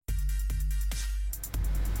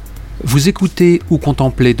Vous écoutez ou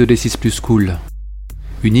contemplez 2D6 Plus Cool,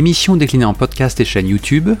 une émission déclinée en podcast et chaîne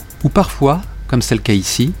YouTube, où parfois, comme c'est le cas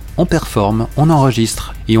ici, on performe, on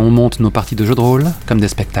enregistre et on monte nos parties de jeux de rôle comme des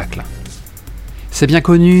spectacles. C'est bien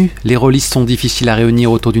connu, les rôlistes sont difficiles à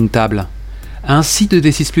réunir autour d'une table. Ainsi,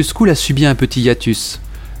 2D6 Plus Cool a subi un petit hiatus.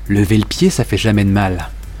 Lever le pied, ça fait jamais de mal.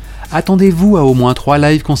 Attendez-vous à au moins 3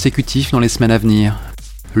 lives consécutifs dans les semaines à venir.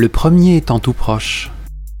 Le premier étant tout proche.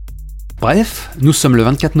 Bref, nous sommes le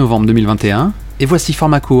 24 novembre 2021, et voici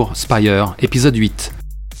format court, Spire, épisode 8.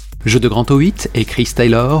 Jeu de Grand O8 et Chris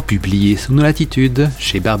Taylor, publié sous nos latitudes,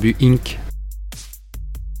 chez Barbu Inc.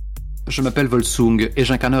 Je m'appelle Volsung, et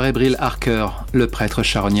j'incarnerai Brill Harker, le prêtre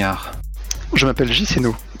charognard. Je m'appelle J.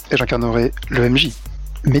 Seno, et j'incarnerai le MJ.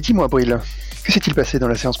 Mais dis-moi, Brill, que s'est-il passé dans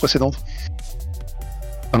la séance précédente ?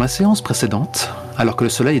 Dans la séance précédente, alors que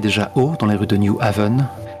le soleil est déjà haut dans les rues de New Haven,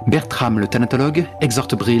 Bertram le thanatologue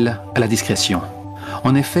exhorte Brill à la discrétion.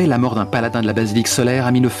 En effet, la mort d'un paladin de la basilique solaire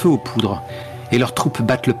a mis le feu aux poudres, et leurs troupes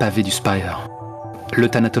battent le pavé du Spire. Le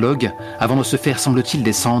thanatologue, avant de se faire semble-t-il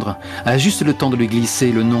descendre, a juste le temps de lui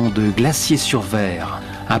glisser le nom de Glacier sur Verre,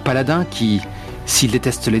 un paladin qui, s'il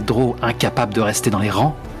déteste les drôles incapables de rester dans les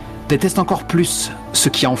rangs, déteste encore plus ceux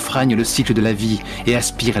qui enfreignent le cycle de la vie et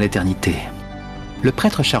aspirent à l'éternité. Le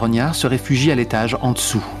prêtre charognard se réfugie à l'étage en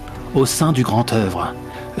dessous, au sein du grand œuvre,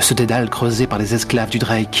 ce dédale creusé par les esclaves du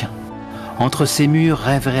Drake. Entre ces murs,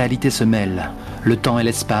 rêve et réalité se mêlent, le temps et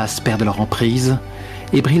l'espace perdent leur emprise,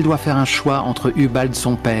 et Brill doit faire un choix entre Ubald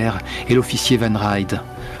son père et l'officier Van Ride,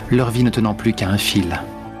 leur vie ne tenant plus qu'à un fil.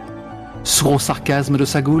 Sourd au sarcasme de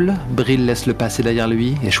sa goule, Brill laisse le passé derrière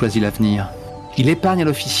lui et choisit l'avenir. Il épargne à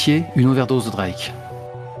l'officier une overdose de Drake.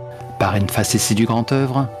 Par une facétie du grand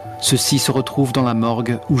œuvre, ceux-ci se retrouvent dans la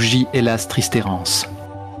morgue où gît hélas triste errance.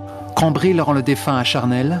 Quand Brill rend le défunt à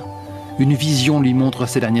charnel, une vision lui montre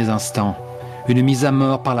ses derniers instants, une mise à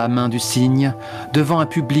mort par la main du cygne, devant un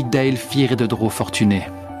public d'Aelfir et de drôles fortunés.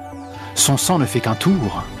 Son sang ne fait qu'un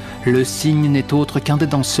tour, le cygne n'est autre qu'un des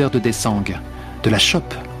danseurs de Desang, de la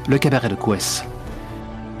chope, le cabaret de Quess.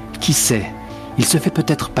 Qui sait, il se fait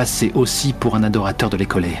peut-être passer aussi pour un adorateur de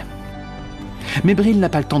l'écolé. Mais Brill n'a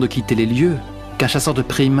pas le temps de quitter les lieux, qu'un chasseur de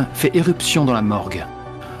primes fait éruption dans la morgue.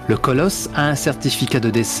 Le colosse a un certificat de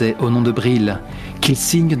décès au nom de Brill, qu'il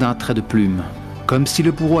signe d'un trait de plume, comme si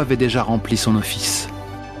le bourreau avait déjà rempli son office.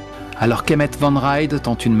 Alors qu'Emmett Van Ride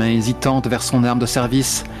tend une main hésitante vers son arme de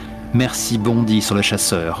service, Merci bondit sur le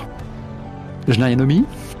chasseur. Je n'ai rien omis ?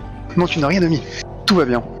 Non, tu n'as rien omis. Tout va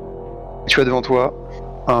bien. Tu as devant toi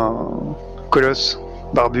un colosse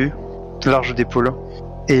barbu, large d'épaules,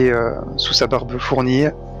 et sous sa barbe fournie,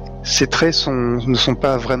 ses traits ne sont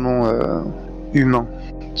pas vraiment humains.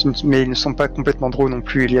 Mais ils ne sont pas complètement drôles non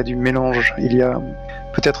plus, il y a du mélange, il y a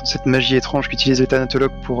peut-être cette magie étrange qu'utilisent les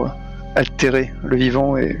thanatologues pour altérer le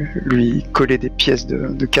vivant et lui coller des pièces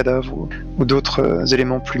de cadavres ou d'autres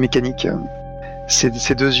éléments plus mécaniques.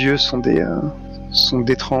 Ces deux yeux sont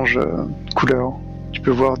d'étranges couleurs. Tu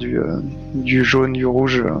peux voir du jaune, du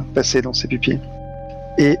rouge passer dans ses pupilles.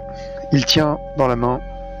 Et il tient dans la main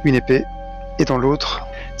une épée, et dans l'autre,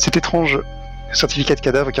 cet étrange certificat de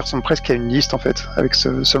cadavre qui ressemble presque à une liste en fait, avec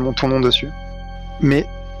seulement ton nom dessus. Mais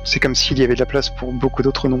c'est comme s'il y avait de la place pour beaucoup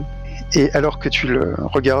d'autres noms. Et alors que tu le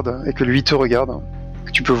regardes et que lui te regarde,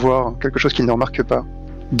 tu peux voir quelque chose qu'il ne remarque pas.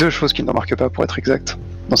 2 choses qu'il ne remarque pas pour être exact.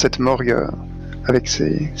 Dans cette morgue avec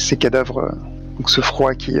ces cadavres, donc ce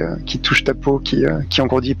froid qui touche ta peau, qui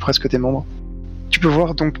engourdit presque tes membres. Tu peux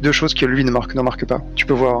voir donc 2 choses que lui ne remarque pas. Tu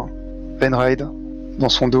peux voir Van Ride dans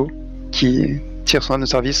son dos qui tire son arme de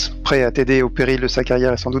service, prêt à t'aider au péril de sa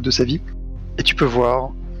carrière et sans doute de sa vie. Et tu peux voir,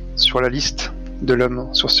 sur la liste de l'homme,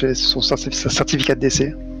 sur sa certificat de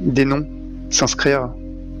décès, des noms s'inscrire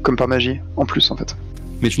comme par magie, en plus en fait.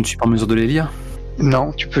 Mais je ne suis pas en mesure de les lire ?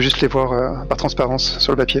 Non, tu peux juste les voir par transparence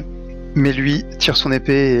sur le papier. Mais lui tire son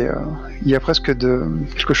épée et il y a presque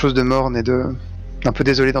quelque chose de morne et d'un peu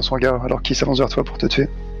désolé dans son regard alors qu'il s'avance vers toi pour te tuer.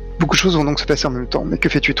 Beaucoup de choses vont donc se passer en même temps, mais que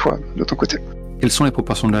fais-tu toi, de ton côté ? Quelles sont les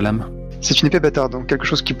proportions de la lame ? C'est une épée bâtarde, donc quelque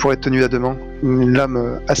chose qui pourrait être tenu à 2 mains, une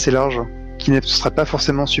lame assez large, qui ne serait pas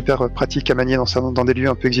forcément super pratique à manier dans des lieux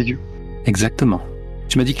un peu exigus. Exactement.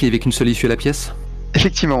 Tu m'as dit qu'il n'y avait qu'une seule issue à la pièce ?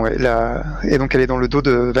 Effectivement, ouais. Et donc elle est dans le dos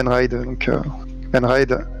de Van Ride. Donc Van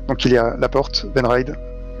Ride, donc il y a la porte, Van Ride,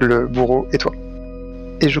 le bourreau et toi.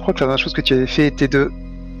 Et je crois que la dernière chose que tu avais fait était de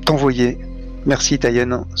t'envoyer, merci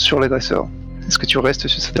Tayen, sur l'agresseur. Est-ce que tu restes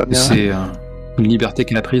sur cette dernière ? C'est une liberté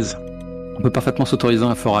qu'elle a prise. On peut parfaitement s'autoriser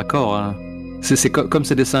un fort accord. Hein. C'est comme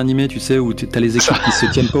ces dessins animés, tu sais, où t'as les équipes qui se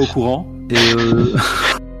tiennent pas au courant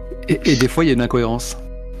et des fois il y a une incohérence.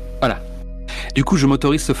 Voilà. Du coup, je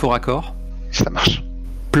m'autorise ce fort accord. Ça marche.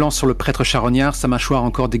 plan sur le prêtre charognard, sa mâchoire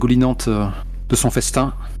encore dégoulinante de son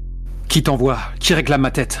festin. Qui t'envoie? Qui réclame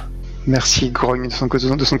ma tête? Merci, grogne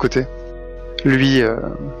de son côté. Lui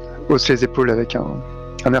hausse les épaules avec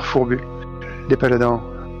un air fourbu. Les paladins,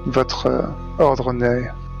 votre ordre n'est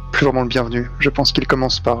plus vraiment le bienvenu. Je pense qu'il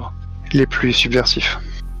commence par les plus subversifs.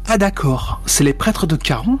 Ah d'accord, c'est les prêtres de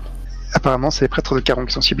Caron? Apparemment, c'est les prêtres de Caron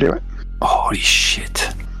qui sont ciblés, ouais. Holy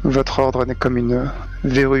shit. Votre ordre n'est comme une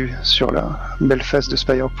verrue sur la belle face de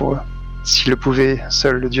Spire pour eux. S'il le pouvait,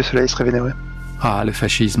 seul le dieu soleil serait vénéré. Ah, le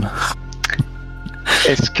fascisme.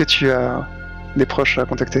 Est-ce que tu as des proches à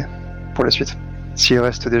contacter pour la suite? S'il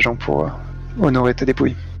reste des gens pour honorer ta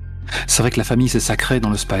dépouille. C'est vrai que la famille c'est sacré dans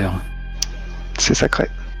le Spire. C'est sacré.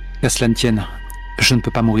 Qu'à cela ne tienne, je ne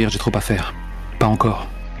peux pas mourir, j'ai trop à faire. Pas encore.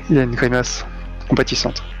 Il y a une grimace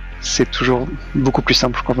compatissante. C'est toujours beaucoup plus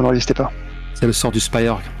simple quand vous ne résistez pas. C'est le sort du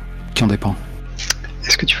Spire qui en dépend.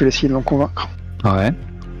 Est-ce que tu veux essayer de m'en convaincre? Ouais,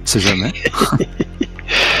 c'est jamais.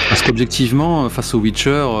 Parce qu'objectivement, face au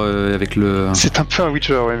Witcher, avec le... C'est un peu un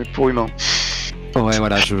Witcher, ouais, mais pour humain. Ouais,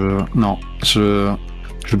 voilà, je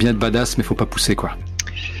veux bien être badass, mais faut pas pousser, quoi.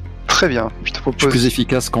 Très bien, je te Je propose... suis plus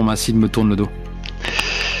efficace quand ma cible me tourne le dos.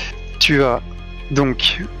 Tu as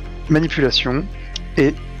donc manipulation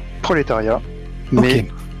et prolétariat, mais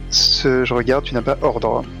je regarde, tu n'as pas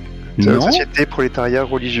ordre. Non, Société, prolétariat,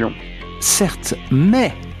 religion. certes,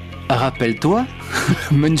 mais rappelle-toi,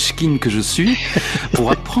 Munchkin que je suis,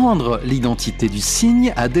 pour apprendre l'identité du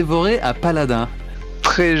cygne à dévorer à paladin.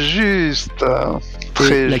 Très juste. Et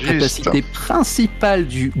Très la juste. capacité principale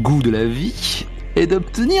du goût de la vie est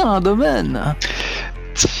d'obtenir un domaine.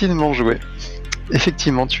 Finement joué.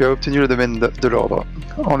 Effectivement, tu as obtenu le domaine de l'ordre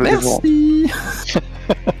en le dévorant. Merci.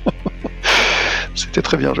 C'était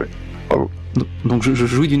très bien joué. Bravo. Donc je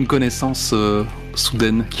jouis d'une connaissance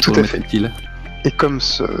soudaine qui Tout pourrait à m'être fait. utile. Et comme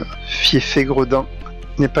ce fiefé Gredin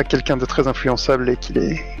n'est pas quelqu'un de très influençable et qu'il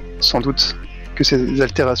est sans doute que ses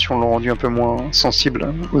altérations l'ont rendu un peu moins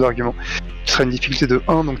sensible aux arguments, il sera une difficulté de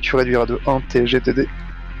 1, donc tu réduiras de 1 tes GTD.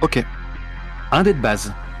 Ok. Un dé de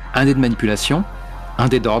base, un dé de manipulation, un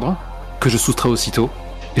dé d'ordre, que je soustrais aussitôt,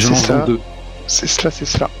 et je C'est lance ça. donc 2. C'est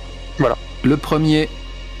cela. Voilà. Le premier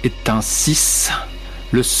est un 6,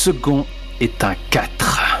 le second est un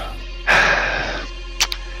 4.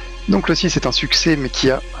 Donc le 6 est un succès, mais qui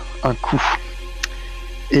a un coût.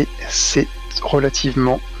 Et c'est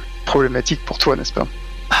relativement problématique pour toi, n'est-ce pas?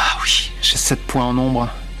 Ah oui, j'ai 7 points en nombre.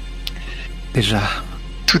 Déjà.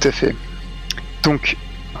 Tout à fait. Donc,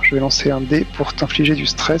 je vais lancer un dé pour t'infliger du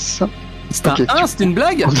stress. C'est Ok, un 1, c'est une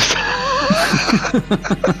blague?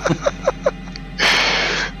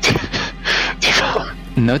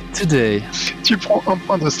 Not today. Tu prends un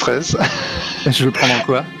point de stress. Je veux prendre en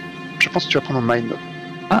quoi? Je pense que tu vas prendre en mind.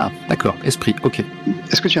 Ah, d'accord, esprit, ok.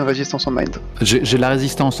 Est-ce que tu as une résistance en mind? J'ai de la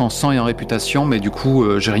résistance en sang et en réputation, mais du coup,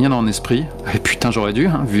 j'ai rien en esprit. Et putain, j'aurais dû,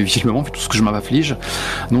 hein, visiblement, vu tout ce que je m'afflige.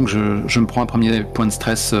 Donc, je me prends un premier point de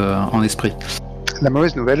stress en esprit. La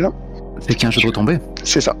mauvaise nouvelle, C'est qu'il y a un jeu de retombée.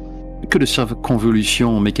 c'est ça. Que de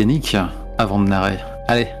circonvolution mécanique avant de narrer.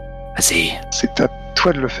 Allez, vas-y. C'est à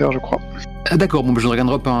toi de le faire, je crois. D'accord, bon, je drag and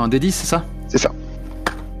drop un D10, c'est ça? C'est ça.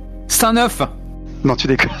 C'est un 9. Non, tu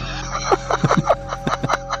déconnes.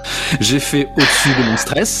 J'ai fait au-dessus de mon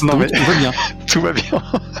stress, Non, donc mais- tout va bien. Tout va bien.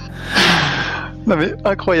 Non mais,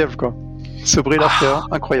 incroyable, quoi. Ce bruit là,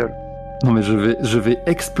 incroyable. Non mais je vais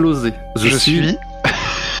exploser. Je suis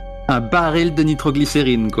un baril de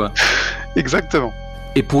nitroglycérine, quoi. Exactement.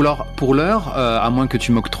 Et pour l'heure, à moins que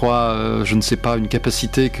tu m'octroies, je ne sais pas, une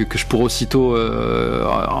capacité que je pourrais aussitôt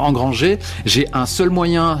engranger, j'ai un seul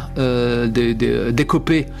moyen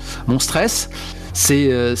d'écoper mon stress, c'est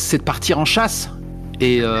de partir en chasse.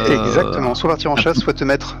 Et, Exactement. Soit partir en chasse, soit te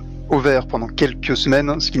mettre au vert pendant quelques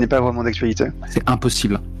semaines, ce qui n'est pas vraiment d'actualité. C'est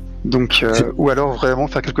impossible. Donc, ou alors vraiment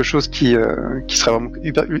faire quelque chose qui serait vraiment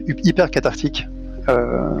hyper cathartique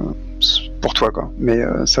pour toi, quoi. Mais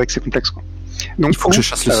c'est vrai que c'est complexe, quoi. Donc, Il faut que je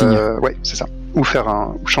chasse le cygne. Ouais, c'est ça. Ou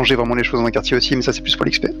changer vraiment les choses dans un quartier aussi, mais ça c'est plus pour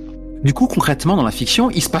l'XP. Du coup, concrètement, dans la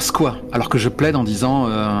fiction, il se passe quoi? Alors que je plaide en disant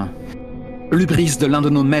l'hubris de l'un de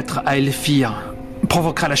nos maîtres à Elfir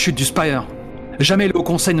provoquera la chute du Spire. Jamais le Haut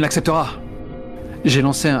Conseil ne l'acceptera. J'ai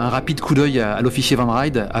lancé un rapide coup d'œil à l'officier Van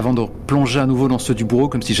Ride avant de plonger à nouveau dans ceux du bourreau,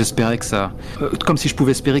 comme si j'espérais que ça, comme si je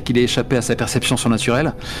pouvais espérer qu'il ait échappé à sa perception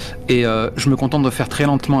surnaturelle. Et je me contente de faire très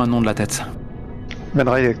lentement un nom de la tête. Van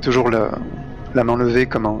Ride avec toujours la main levée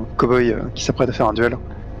comme un cow-boy qui s'apprête à faire un duel.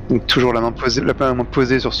 Donc toujours la main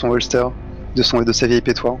posée sur son holster de sa vieille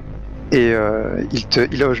pétoire. Et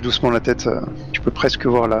il hoche doucement la tête. Tu peux presque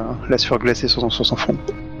voir la sueur glacée sur son front.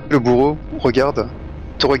 Le bourreau regarde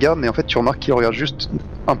te regarde, mais en fait tu remarques qu'il regarde juste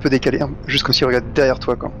un peu décalé, juste comme s'il regarde derrière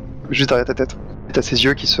toi, quoi. Juste derrière ta tête. Et t'as ses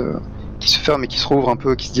yeux qui se ferment et qui se rouvrent un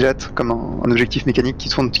peu, qui se dilatent comme un objectif mécanique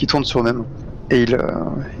qui tourne sur eux-mêmes. Et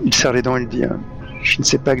il serre les dents et il dit je ne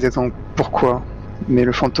sais pas exactement pourquoi, mais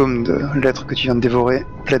le fantôme de l'être que tu viens de dévorer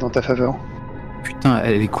plaide en ta faveur. Putain,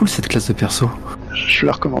 elle est cool cette classe de perso. Je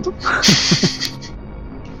la recommande.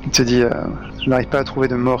 Il te dit je n'arrive pas à trouver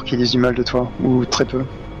de morts qui disent du mal de toi, ou très peu.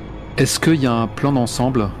 Est-ce qu'il y a un plan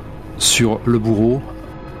d'ensemble sur le bourreau,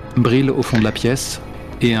 Brill au fond de la pièce,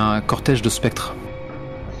 et un cortège de spectres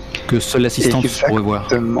que seule l'assistante pourrait voir?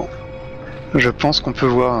 Exactement. Je pense qu'on peut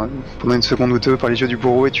voir pendant une seconde ou deux par les yeux du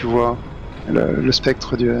bourreau et tu vois le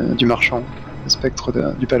spectre du marchand, le spectre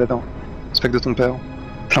du paladin, le spectre de ton père,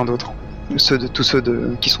 plein d'autres. Tous ceux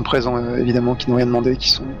qui sont présents évidemment, qui n'ont rien demandé, qui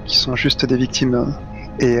sont juste des victimes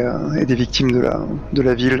et des victimes de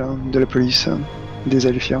la ville, de la police, des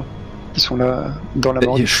Alufia, qui sont là dans la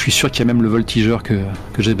mort. Je suis sûr qu'il y a même le voltigeur que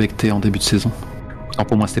j'ai becté en début de saison. Non,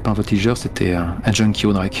 pour moi c'était pas un voltigeur, c'était un junkie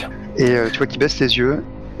Odrek. Et tu vois qu'il baisse les yeux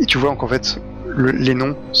et tu vois qu'en fait les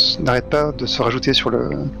noms n'arrêtent pas de se rajouter sur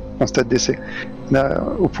mon stade d'essai. Là,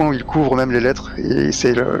 au point où il couvre même les lettres et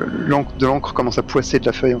c'est l'encre commence à poisser de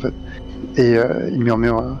la feuille en fait. Et il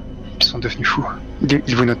murmure ils sont devenus fous.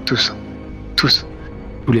 Ils vous notent tous. Tous.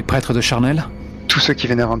 Tous les prêtres de Charnel? Tous ceux qui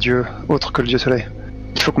vénèrent un dieu autre que le dieu soleil.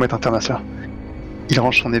 Il faut qu'on mette un terme à cela. Il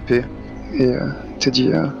range son épée et te dit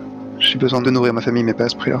j'ai besoin de nourrir ma famille mais pas à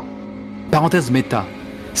ce prix-là. Parenthèse méta.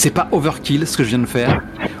 C'est pas overkill ce que je viens de faire,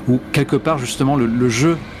 ou quelque part justement le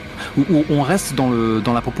jeu, où on reste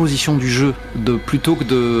dans la proposition du jeu, plutôt que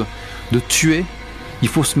de tuer, il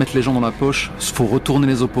faut se mettre les gens dans la poche, il faut retourner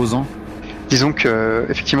les opposants. Disons que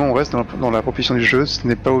effectivement on reste dans la proposition du jeu, ce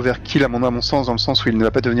n'est pas overkill à mon sens, dans le sens où il ne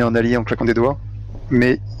va pas devenir un allié en claquant des doigts,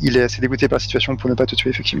 mais il est assez dégoûté par la situation pour ne pas te tuer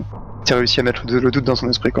effectivement. Tu as réussi à mettre le doute dans son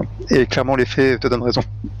esprit quoi. Et clairement les faits te donnent raison.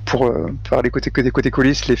 Par des côtés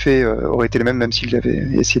coulisses, les faits auraient été les mêmes même s'il avait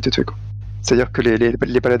essayé de te tuer quoi. C'est-à-dire que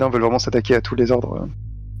les paladins veulent vraiment s'attaquer à tous les ordres.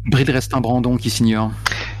 Brill reste un Brandon qui s'ignore.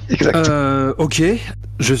 Exact. Ok,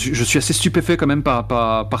 je suis assez stupéfait quand même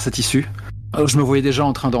par cette issue. Je me voyais déjà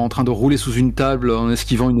en train de rouler sous une table en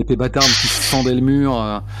esquivant une épée bâtarde qui fendait le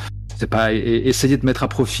mur. C'est pas essayer de mettre à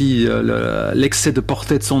profit l'excès de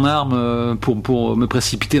portée de son arme pour me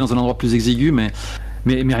précipiter dans un endroit plus exigu, mais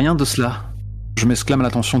rien de cela. Je m'exclame à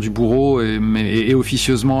l'attention du bourreau et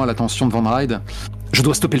officieusement à l'attention de Van Ride. Je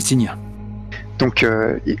dois stopper le signe. Donc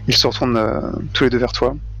ils se retournent tous les deux vers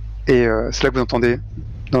toi et c'est là que vous entendez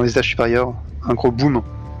dans les étages supérieurs un gros boom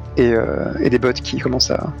et des bottes qui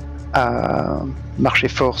commencent à marcher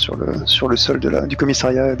fort sur le sol du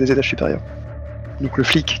commissariat des étages supérieurs. Donc le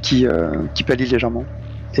flic qui pâlit légèrement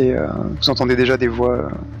et vous entendez déjà les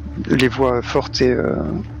voix fortes et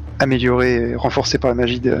améliorées et renforcées par la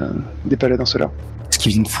magie des paladins solaires. Ce qui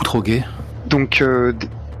vient de foutre au guet. Donc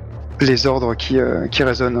les ordres qui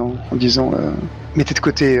résonnent en disant mettez de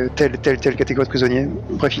côté telle catégorie de prisonniers.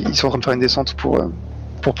 Bref, ils sont en train de faire une descente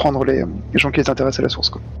pour prendre les gens qui les intéressent à la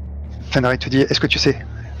source quoi. Fanari te dit est-ce que tu sais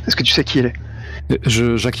qui il est?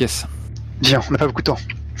 J'acquiesce. Viens, on n'a pas beaucoup de temps.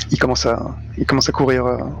 Il commence à courir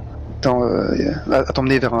à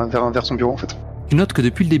t'emmener vers son bureau en fait. Tu notes que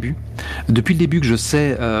depuis le début que je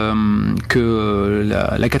sais que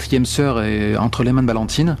la quatrième sœur est entre les mains de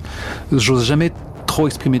Valentine, j'ose jamais trop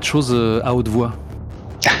exprimer de choses à haute voix.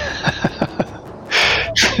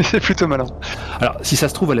 C'est plutôt malin. Alors, si ça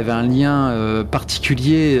se trouve, elle avait un lien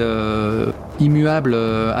particulier, immuable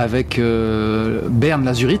avec Bern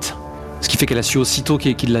l'Azurite, ce qui fait qu'elle a su aussitôt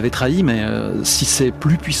qu'il l'avait trahi, mais si c'est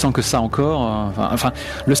plus puissant que ça encore...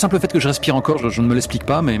 le simple fait que je respire encore, je ne me l'explique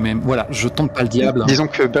pas, mais voilà, je tente pas le diable. Disons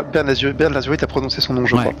que Bern l'Azurite a prononcé son nom,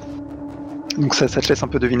 je crois. Donc ça te laisse un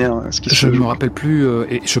peu deviner ce qui se joue. Je me rappelle plus,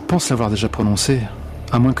 et je pense l'avoir déjà prononcé,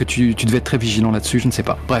 à moins que tu devais être très vigilant là-dessus, je ne sais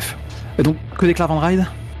pas. Bref. Et donc, que déclare Van Ride?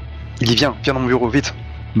 Il dit viens dans mon bureau, vite.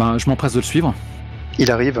 Ben, je m'empresse de le suivre.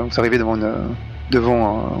 Il arrive, vous arrivez devant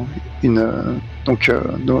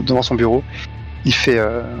son bureau. Il fait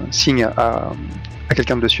signe à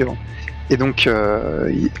quelqu'un de le suivre. Et donc,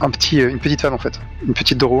 une petite femme en fait, une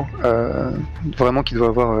petite Doro, vraiment qui doit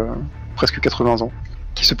avoir presque 80 ans,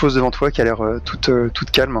 qui se pose devant toi, qui a l'air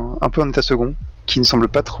toute calme, hein, un peu en état second, qui ne semble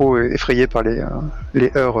pas trop effrayée par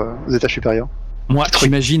les heurts aux étages supérieurs. Moi,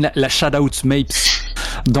 j'imagine la shout-out Mapes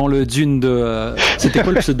dans le Dune de... c'était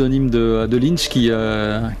quoi le pseudonyme de Lynch qui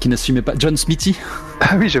n'assumait pas? John Smithy.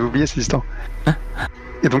 Ah oui, j'avais oublié cette histoire. Hein?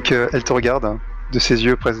 Et donc, elle te regarde, de ses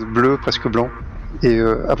yeux presque bleus, presque blancs, et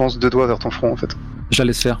avance 2 doigts vers ton front, en fait. Je la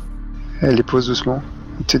laisse faire. Elle les pose doucement.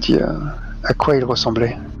 Elle te dit à quoi il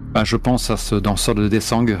ressemblait. Je pense à ce danseur de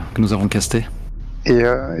Desang que nous avons casté. et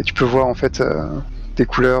tu peux voir en fait des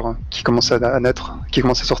couleurs qui commencent à naître, qui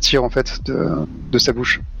commencent à sortir en fait de sa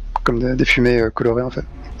bouche, comme des fumées colorées en fait,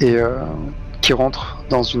 et qui rentrent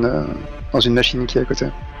dans une machine qui est à côté.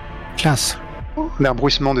 Classe. On a un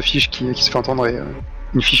bruissement de fiches qui se fait entendre et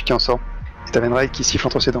une fiche qui en sort. Et t'as Venride qui siffle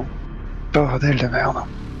entre ses dents. Bordel de merde.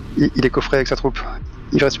 Il est coffré avec sa troupe.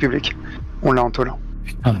 Il reste public. On l'a en tôle.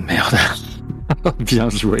 Oh merde. Bien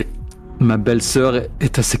joué. Ma belle-sœur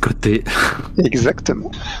est à ses côtés.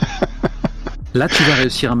 Exactement. Là, tu vas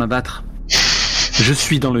réussir à m'abattre. Je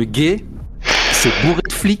suis dans le guet. C'est bourré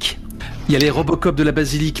de flics. Il y a les Robocop de la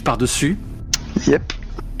basilique par-dessus. Yep.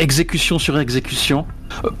 Exécution sur exécution.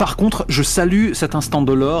 Par contre, je salue cet instant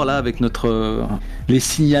de l'or là avec les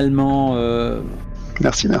signalements.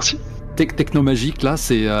 Merci. Technomagiques là,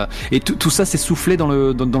 c'est et tout ça c'est soufflé dans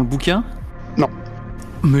le bouquin. Non.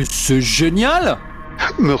 Mais c'est génial.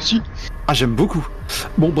 Merci. Ah, j'aime beaucoup.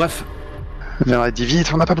 Bon, bref. Venride dit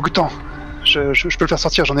vite, on n'a pas beaucoup de temps. Je peux le faire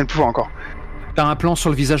sortir, j'en ai le pouvoir encore. T'as un plan sur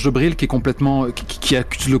le visage de Brill qui est complètement qui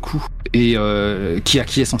accuse le coup et qui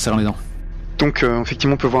acquiesce en serrant les dents. Donc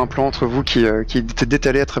effectivement on peut voir un plan entre vous qui était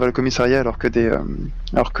détalé à travers le commissariat alors que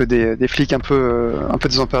des flics un peu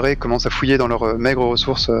désemparés commencent à fouiller dans leurs maigres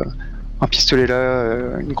ressources, un pistolet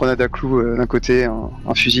là, une grenade à clous d'un côté,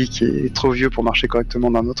 un fusil qui est trop vieux pour marcher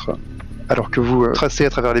correctement d'un autre, alors que vous tracez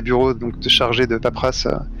à travers les bureaux donc chargés de paperasse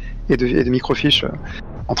et de microfiches,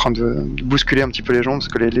 en train de bousculer un petit peu les gens parce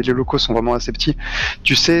que les locaux sont vraiment assez petits.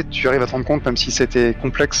 Tu arrives à te rendre compte, même si c'était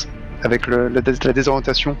complexe avec la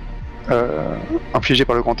désorientation infligé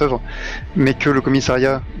par le grand œuvre, mais que le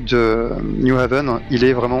commissariat de New Haven, il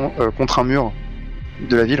est vraiment contre un mur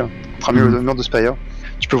de la ville, contre un mur de Spire.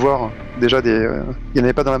 Tu peux voir déjà il n'y en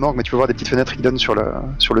avait pas dans la morgue, mais tu peux voir des petites fenêtres qui donnent sur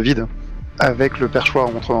le vide, avec le perchoir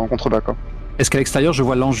en contrebas, quoi. Est-ce qu'à l'extérieur je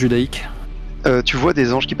vois l'ange judaïque? Tu vois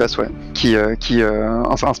des anges qui passent, ouais, qui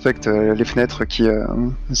inspectent les fenêtres,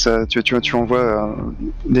 tu en vois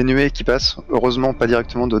des nuées qui passent, heureusement pas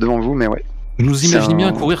directement devant vous, mais ouais. Je nous imagine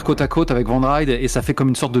bien courir côte à côte avec Venride et ça fait comme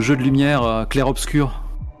une sorte de jeu de lumière clair-obscur.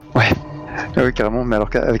 Ouais, oui, carrément, mais alors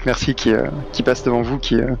avec Merci qui passe devant vous,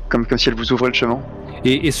 comme si elle vous ouvrait le chemin.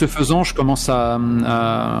 Et ce faisant, je commence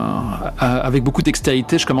avec beaucoup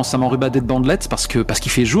d'extérité, je commence à m'enrubader de bandelettes parce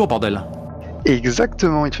qu'il fait jour, bordel.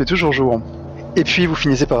 Exactement, il fait toujours jour. Et puis vous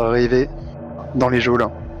finissez par arriver dans les geôles,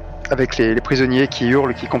 avec les prisonniers qui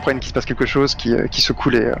hurlent, qui comprennent qu'il se passe quelque chose, qui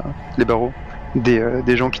secouent les barreaux.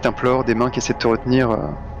 Des gens qui t'implorent, des mains qui essaient de te retenir,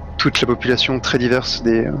 toute la population très diverse,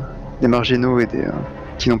 des marginaux et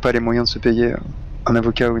qui n'ont pas les moyens de se payer un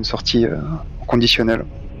avocat ou une sortie conditionnelle.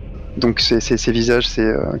 Donc ces visages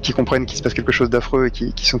qui comprennent qu'il se passe quelque chose d'affreux et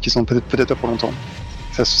qui sont peut-être pas pour longtemps.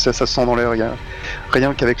 Ça se sent dans l'air, il y a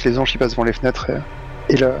rien qu'avec les anges qui passent devant les fenêtres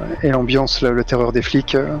et l'ambiance, le terreur des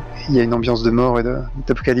flics, il y a une ambiance de mort et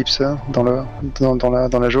d'apocalypse dans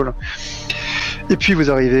la geôle. Et puis vous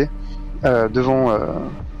arrivez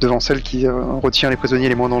devant celle qui retient les prisonniers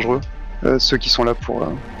les moins dangereux, ceux qui sont là pour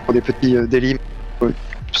des petits délits,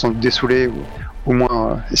 sans doute dessoulés ou au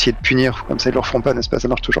moins essayer de punir, comme ça ils leur feront pas, n'est-ce pas, ça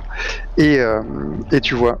marche toujours. Et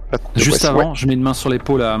tu vois... Juste avant, je mets une main sur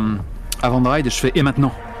l'épaule à Venride et je fais « Et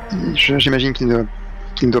maintenant ?» J'imagine qu'il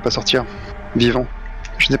ne doit pas sortir vivant.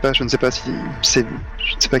 Je ne sais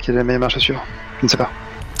pas quelle est la meilleure marche à suivre. Je ne sais pas.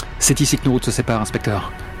 C'est ici que nos routes se séparent,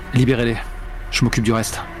 inspecteur. Libérez-les. Je m'occupe du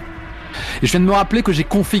reste. Et je viens de me rappeler que j'ai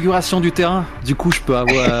configuration du terrain. Du coup, je peux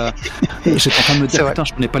avoir... J'étais en train de me dire, putain,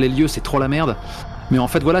 je connais pas les lieux, c'est trop la merde. Mais en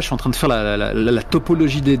fait, voilà, je suis en train de faire la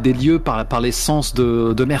topologie des lieux par l'essence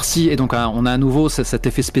de Merci. Et donc, on a à nouveau cet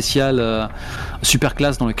effet spécial super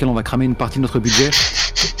classe dans lequel on va cramer une partie de notre budget.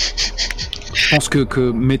 Je pense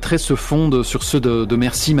que mes traits se fondent sur ceux de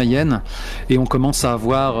Merci Mayenne. Et on commence à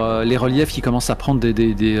avoir les reliefs qui commencent à prendre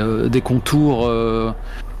des contours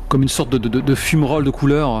comme une sorte de fumerolles de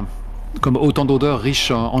couleurs, comme autant d'odeurs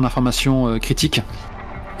riches en informations critiques.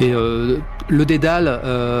 Et le dédale,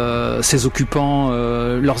 ses occupants,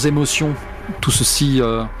 leurs émotions, tout ceci,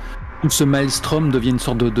 tout ce maelstrom devient une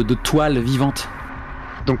sorte de toile vivante.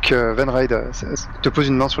 Donc Venride te pose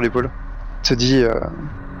une main sur l'épaule, te dit,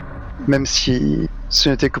 même si ce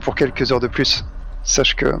n'était que pour quelques heures de plus,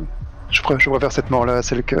 sache que je préfère cette mort-là à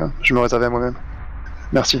celle que je me réservais à moi-même.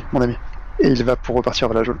 Merci, mon ami. Et il va pour repartir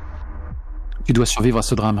vers la geôle. Tu dois survivre à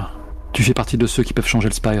ce drame. Tu fais partie de ceux qui peuvent changer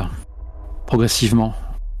le Spire. Progressivement,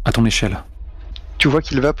 à ton échelle. Tu vois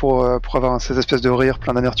qu'il va pour avoir ces espèces de rire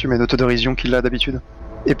plein d'amertume et d'autodérision qu'il a d'habitude.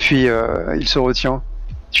 Et puis il se retient.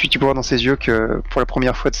 Tu peux voir dans ses yeux que pour la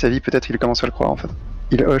première fois de sa vie, peut-être il commence à le croire en fait.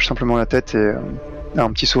 Il hoche simplement la tête et a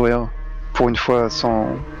un petit sourire, pour une fois sans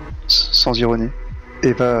ironie,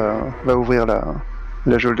 et va ouvrir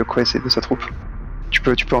la geôle de Quest et de sa troupe. tu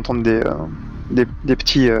peux entendre des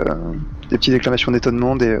petites déclamations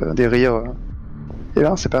d'étonnement, des rires. Et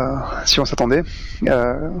là, c'est pas si on s'attendait.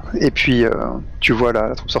 Et puis, tu vois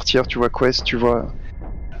la troupe sortir, tu vois Quest, tu vois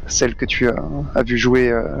celle que tu as vu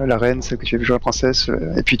jouer la reine, celle que tu as vu jouer la princesse,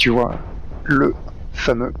 et puis tu vois le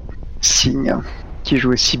fameux Cygne qui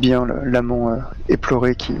jouait si bien l'amant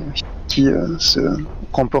éploré qui se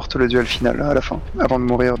remporte le duel final à la fin, avant de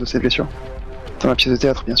mourir de ses blessures. Dans la pièce de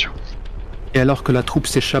théâtre, bien sûr. Et alors que la troupe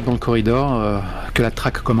s'échappe dans le corridor, que la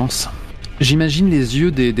traque commence, j'imagine les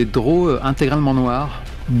yeux des drows intégralement noirs.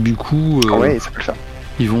 Du coup, ouais, ça peut le faire.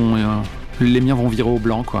 Les miens vont virer au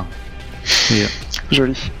blanc, quoi. Et,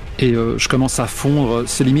 joli. Et je commence à fondre.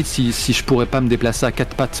 C'est limite si je pourrais pas me déplacer à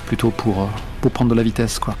quatre pattes plutôt pour prendre de la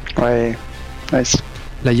vitesse, quoi. Ouais. Nice.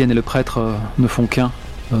 La hyène et le prêtre ne font qu'un.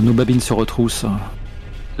 Nos babines se retroussent.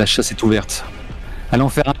 La chasse est ouverte. Allons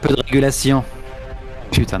faire un peu de régulation.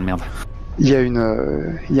 Putain de merde. Il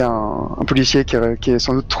y a un policier qui est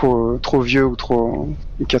sans doute trop vieux ou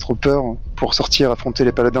qui a trop peur pour sortir affronter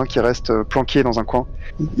les paladins qui restent planqués dans un coin.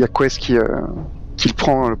 Il y a Quest qui le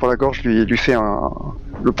prend par la gorge, lui fait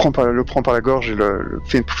le prend par la gorge et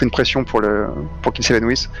fait une pression pour qu'il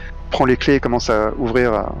s'évanouisse. Prend les clés et commence à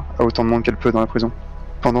ouvrir à autant de monde qu'elle peut dans la prison.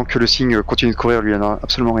 Pendant que le Cygne continue de courir, lui, il en a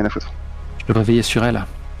absolument rien à foutre. Je devrais veiller sur elle.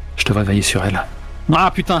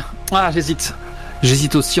 Ah putain. Ah, j'hésite.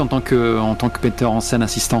 J'hésite aussi en tant que metteur en scène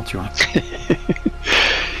assistant, tu vois.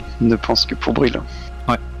 Ne pense que pour Brill.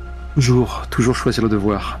 Ouais. Toujours choisir le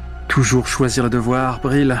devoir. Toujours choisir le devoir,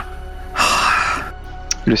 Brill.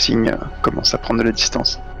 Le Cygne commence à prendre de la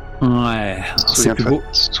distance. Ouais, c'est plus beau.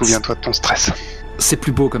 Souviens-toi de ton stress. C'est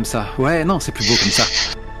plus beau comme ça. Ouais, non, c'est plus beau comme ça.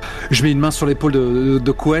 Je mets une main sur l'épaule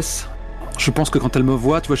de Quest. Je pense que quand elle me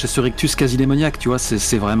voit, tu vois, j'ai ce rictus quasi démoniaque, tu vois,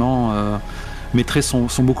 c'est vraiment... Mes traits sont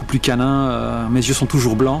beaucoup plus canins, mes yeux sont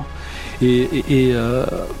toujours blancs, et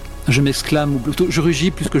je m'exclame, ou plutôt je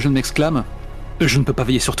rugis plus que je ne m'exclame. Je ne peux pas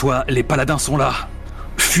veiller sur toi, les paladins sont là.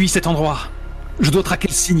 Fuis cet endroit. Je dois traquer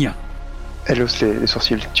le Cygne. Elle hausse les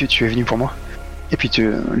sourcils. Tu es venu pour moi. Et puis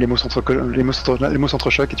les mots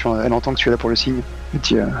s'entrechoquent et elle entend que tu es là pour le Cygne. Elle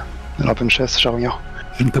dit la bonne chasse, charognard.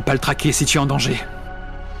 Je ne peux pas le traquer si tu es en danger.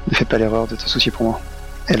 Ne fais pas l'erreur de te soucier pour moi.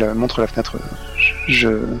 Elle montre la fenêtre. Je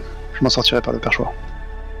m'en sortirai par le perchoir.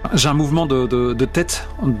 J'ai un mouvement de tête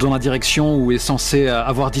dans la direction où est censé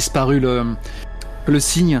avoir disparu le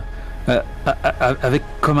Cygne, avec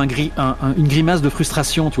comme une grimace de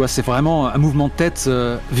frustration, tu vois. C'est vraiment un mouvement de tête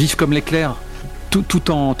vif comme l'éclair,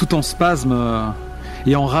 tout en spasme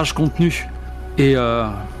et en rage contenue. Et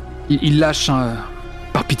il lâche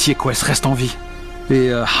par pitié, Quest, reste en vie. Et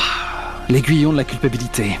l'aiguillon de la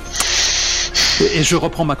culpabilité. Et je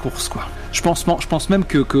reprends ma course, quoi. Je pense même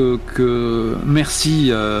que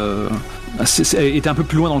Merci était un peu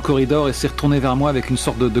plus loin dans le corridor et s'est retournée vers moi avec une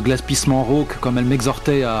sorte de glapissement rauque, comme elle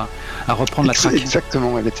m'exhortait à reprendre la traque.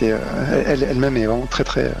 Exactement, elle-même est vraiment très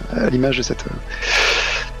très à l'image de cette...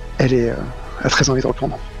 Elle a très envie de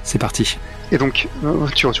reprendre. C'est parti. Et donc,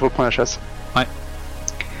 tu reprends la chasse. Ouais.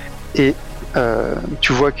 Et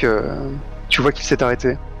tu vois qu'il s'est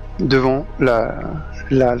arrêté devant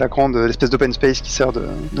la grande espèce d'open space qui sert de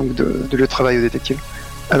lieu de travail aux détectives.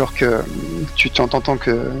 Alors que tu entends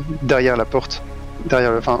que derrière la porte,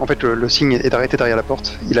 en fait le Cygne est arrêté derrière la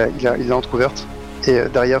porte, il l'a entrouverte, et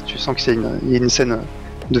derrière tu sens qu'il y a une scène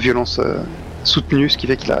de violence soutenue, ce qui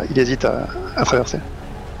fait qu'il hésite à traverser.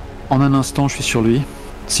 En un instant, je suis sur lui,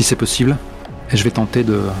 si c'est possible, et je vais tenter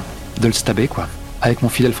de le stabber, quoi, avec mon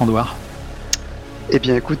fidèle fendoir. Eh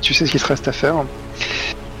bien écoute, tu sais ce qu'il te reste à faire.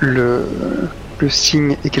 Le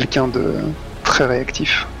Cygne est quelqu'un de très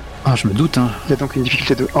réactif. Ah, je me doute, hein. Il y a donc une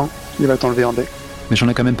difficulté de 1, il va t'enlever un dé. Mais j'en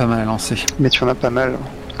ai quand même pas mal à lancer. Mais tu en as pas mal.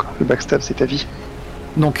 Le backstab, c'est ta vie.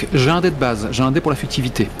 Donc, j'ai un dé de base, j'ai un dé pour la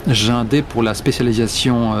furtivité, j'ai un dé pour la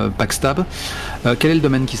spécialisation backstab. Quel est le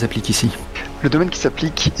domaine qui s'applique ici ? Le domaine qui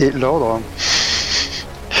s'applique est l'ordre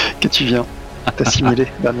que tu viens t'assimiler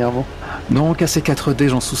dernièrement. Donc, à ces 4 dés,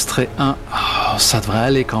 j'en soustrais un. Oh, ça devrait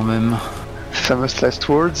aller quand même. Famous last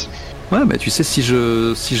words. Ouais, bah tu sais, si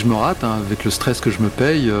je me rate, hein, avec le stress que je me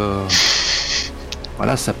paye,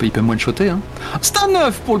 voilà, il peut me one-shotter. Hein. C'est un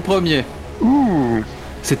 9 pour le premier. Ouh.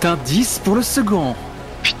 C'est un 10 pour le second.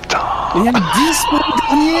 Putain. Et un 10 pour le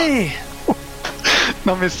dernier.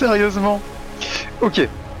 Non mais sérieusement. Ok.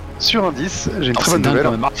 Sur un 10, j'ai une très bonne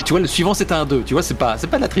nouvelle. Tu vois, le suivant c'est un 2. Tu vois, c'est pas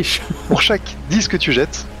de la triche. Pour chaque 10 que tu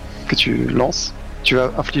jettes, que tu lances, tu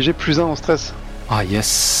vas infliger +1 en stress. Ah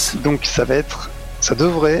yes. Donc ça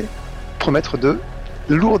devrait promettre de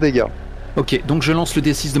lourds dégâts. Ok, donc je lance le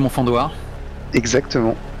D6 de mon fendoir.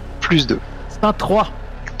 Exactement. +2. C'est un 3.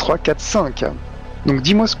 3, 4, 5. Donc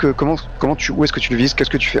dis-moi où est-ce que tu le vises, qu'est-ce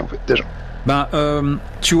que tu fais en fait déjà.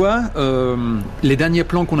 Tu vois, les derniers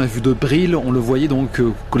plans qu'on a vus de Brill, on le voyait donc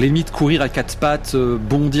limite courir à quatre pattes,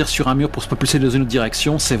 bondir sur un mur pour se propulser dans une autre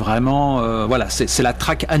direction. C'est vraiment, c'est la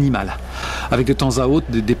traque animale, avec de temps à autre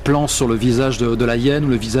des plans sur le visage de la hyène ou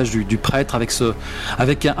le visage du prêtre,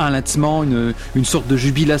 avec un lentement une sorte de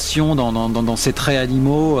jubilation dans ses traits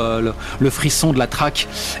animaux, le frisson de la traque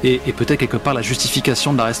et peut-être quelque part la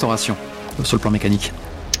justification de la restauration sur le plan mécanique.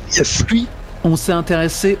 Yes. Puis on s'est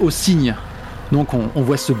intéressé aux signes. Donc on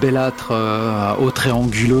voit ce bellâtre au trait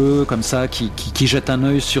anguleux comme ça qui jette un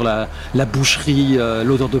œil sur la boucherie,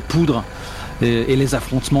 l'odeur de poudre et les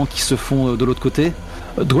affrontements qui se font de l'autre côté.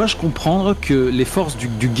 Dois-je comprendre que les forces du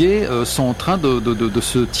guet sont en train de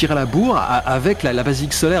se tirer à la bourre avec la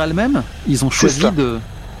basilique solaire elle-même? Ils ont choisi de...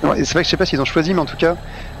 Ouais, c'est vrai que je sais pas s'ils ont choisi, mais en tout cas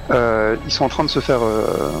ils sont en train de se faire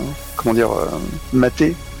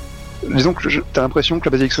mater. Disons que t'as l'impression que la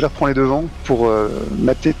basilique solaire prend les devants pour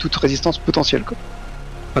mater toute résistance potentielle, quoi.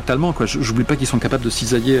 Fatalement, quoi. J'oublie pas qu'ils sont capables de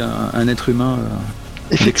cisailler un être humain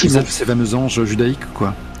Effectivement. avec ces fameux anges judaïques,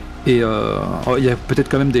 quoi. Et il y a peut-être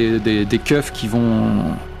quand même des keufs qui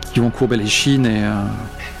vont courber les chines et...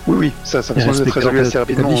 Oui, ça va sans doute être résolu assez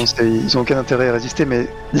rapidement. Ils ont aucun intérêt à résister, mais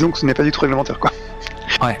disons que ce n'est pas du tout réglementaire, quoi.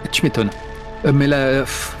 Ouais, tu m'étonnes. Mais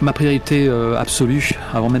ma priorité absolue,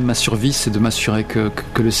 avant même ma survie, c'est de m'assurer que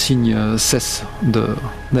le signe cesse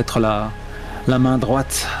d'être la main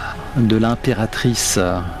droite de l'impératrice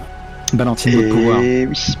Valentine de pouvoir. Oui.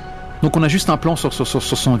 Donc on a juste un plan sur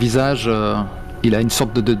son visage. Il a une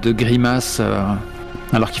sorte de grimace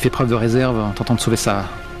alors qu'il fait preuve de réserve en tentant de sauver sa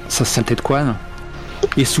saleté de couenne.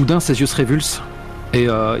 Et soudain, ses yeux se révulsent et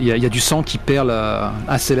il y a du sang qui perle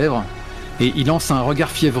à ses lèvres. Et il lance un regard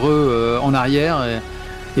fiévreux en arrière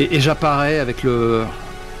et j'apparais avec le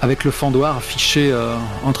fendoir fiché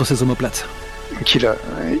entre ses omoplates. Donc il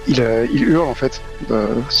hurle en fait,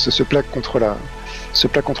 se plaque contre la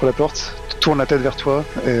porte, tourne la tête vers toi.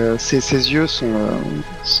 Ses yeux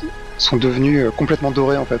sont devenus complètement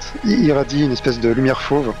dorés en fait. Il irradie une espèce de lumière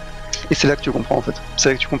fauve. Et c'est là que tu comprends en fait. C'est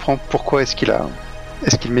là que tu comprends pourquoi est-ce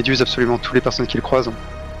qu'il méduse absolument toutes les personnes qu'il croise.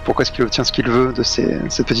 Pourquoi est-ce qu'il obtient ce qu'il veut de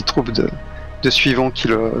cette petite troupe de suivants qui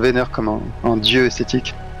le vénèrent comme un dieu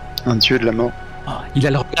esthétique, un dieu de la mort. Il a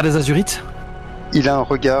le regard des Azurites ? Il a un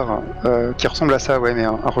regard qui ressemble à ça, ouais, mais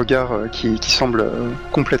un regard qui semble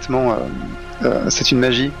complètement... c'est une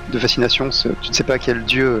magie de fascination, tu ne sais pas quel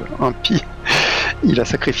dieu impie il a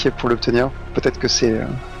sacrifié pour l'obtenir. Peut-être que c'est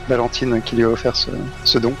Valentine qui lui a offert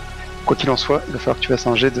ce don. Quoi qu'il en soit, il va falloir que tu fasses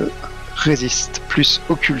un jet de résiste plus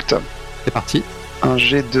occulte. C'est parti. Un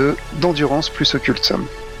jet d'endurance plus occulte.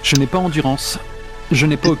 Je n'ai pas endurance. Je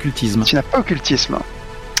n'ai pas occultisme. Tu n'as pas occultisme.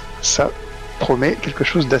 Ça promet quelque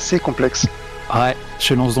chose d'assez complexe. Ouais,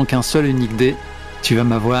 je lance donc un seul unique dé. Tu vas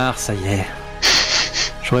m'avoir, ça y est.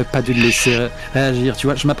 J'aurais pas dû le laisser réagir. Tu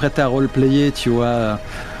vois, je m'apprêtais à roleplayer, tu vois,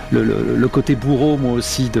 le côté bourreau, moi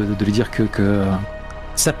aussi, de lui dire que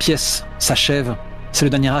sa pièce s'achève. C'est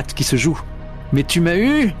le dernier acte qui se joue. Mais tu m'as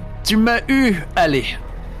eu. Allez.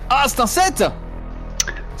 Ah, c'est un 7.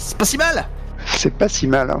 C'est pas si mal. C'est pas si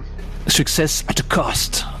mal. Hein. Success at a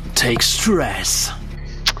cost. Take stress.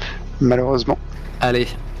 Malheureusement. Allez,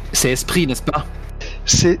 c'est esprit, n'est-ce pas?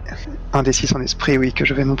 C'est un des 6 en esprit, oui, que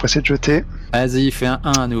je vais m'empresser de jeter. Vas-y, fais un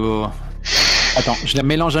 1 à nouveau. Attends, je la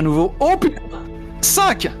mélange à nouveau. Oh putain!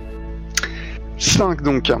 5! 5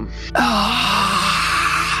 donc.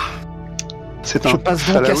 C'est un je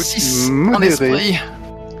passe donc à 6 en esprit.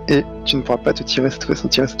 Et tu ne pourras pas te tirer cette fois-ci.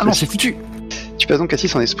 Ah non, c'est foutu. Tu passes donc à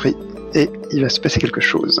 6 en esprit et il va se passer quelque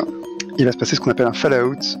chose. Il va se passer ce qu'on appelle un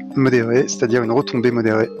fallout modéré, c'est-à-dire une retombée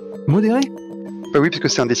modérée. Modéré? Bah oui, puisque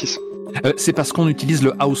c'est un D6. C'est parce qu'on utilise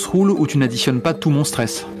le house rule où tu n'additionnes pas tout mon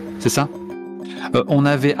stress, c'est ça? On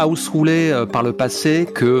avait house rulé par le passé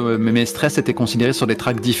que mes stress étaient considérés sur des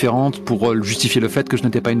tracks différentes pour justifier le fait que je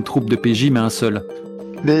n'étais pas une troupe de PJ mais un seul.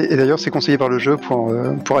 Et d'ailleurs, c'est conseillé par le jeu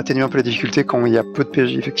pour atténuer un peu la difficulté quand il y a peu de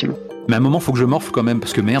PJ, effectivement. Mais à un moment, faut que je morfle quand même,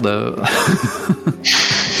 parce que merde...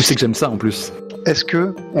 Tu sais que j'aime ça, en plus. Est-ce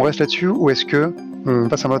que on reste là-dessus, ou est-ce que on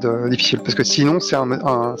passe en mode difficile? Parce que sinon, c'est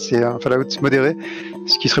un Fallout modéré,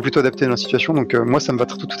 ce qui serait plutôt adapté dans la situation. Donc moi, ça me va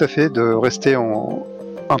tout à fait de rester en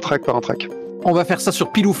un track par un track. On va faire ça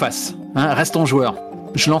sur pile ou face. Hein, reste en joueur.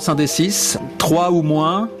 Je lance un D6, 3 ou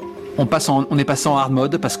moins, on est passé en hard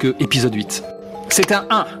mode, parce que épisode 8. C'est un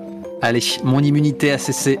 1. Allez, mon immunité a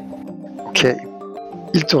cessé. Ok.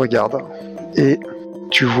 Il te regarde et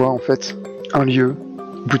tu vois en fait un lieu,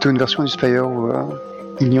 plutôt une version du Spire où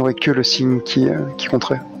il n'y aurait que le signe qui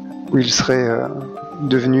compterait, où il serait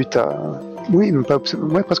devenu Oui, mais pas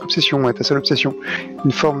ouais, presque obsession, ouais, ta seule obsession.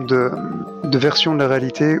 Une forme de version de la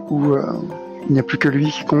réalité où il n'y a plus que lui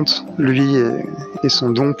qui compte, lui et son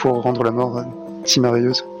don pour rendre la mort si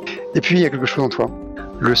merveilleuse. Et puis il y a quelque chose en toi,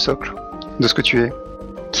 le socle de ce que tu es,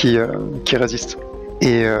 qui résiste.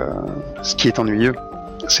 Et ce qui est ennuyeux,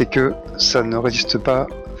 c'est que ça ne résiste pas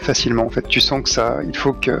facilement. En fait, tu sens que il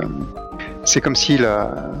faut que... C'est comme si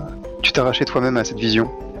tu t'arrachais toi-même à cette vision.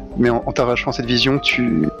 Mais en t'arrachant cette vision,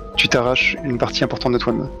 tu t'arraches une partie importante de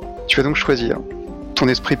toi-même. Tu vas donc choisir. Ton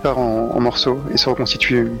esprit part en morceaux et se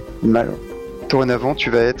reconstitue mal. Dorénavant, tu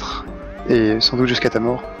vas être, et sans doute jusqu'à ta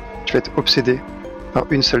mort, tu vas être obsédé par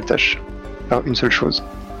une seule tâche, par une seule chose,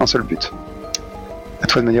 un seul but. À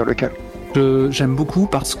toi de me dire lequel. J'aime beaucoup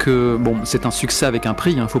parce que, bon, c'est un succès avec un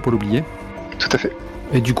prix, faut pas l'oublier. Tout à fait.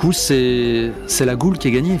 Et du coup, c'est la goule qui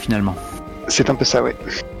est gagnée finalement. C'est un peu ça, ouais.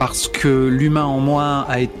 Parce que l'humain en moi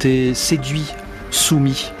a été séduit,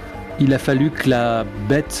 soumis. Il a fallu que la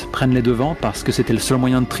bête prenne les devants parce que c'était le seul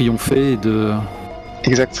moyen de triompher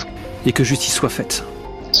Exact. Et que justice soit faite.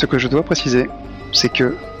 Ce que je dois préciser, c'est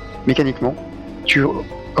que mécaniquement, tu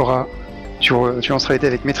lanceras les dés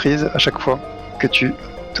avec maîtrise à chaque fois que tu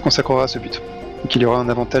te consacreras à ce but. Donc il y aura un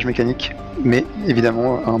avantage mécanique, mais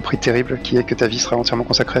évidemment un prix terrible qui est que ta vie sera entièrement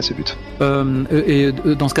consacrée à ce but. Et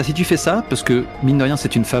dans ce cas, si tu fais ça, parce que mine de rien,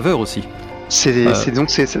 c'est une faveur aussi.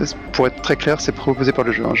 Pour être très clair, c'est proposé par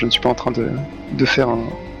le jeu. Je ne suis pas en train de faire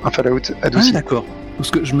un Fallout adouci. Ah, d'accord. Parce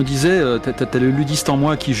que je me disais, t'as le ludiste en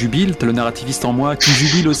moi qui jubile, t'as le narrativiste en moi qui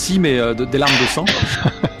jubile aussi, mais des larmes de sang.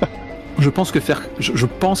 Je pense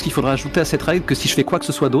qu'il faudra ajouter à cette règle que si je fais quoi que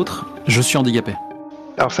ce soit d'autre, je suis handicapé.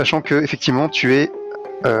 Alors sachant que effectivement tu es,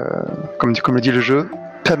 comme le dit le jeu,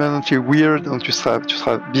 permanently weird, donc tu seras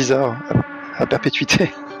bizarre à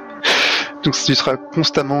perpétuité. Donc tu seras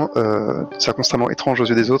constamment étrange aux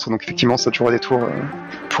yeux des autres, donc effectivement ça te jouera des tours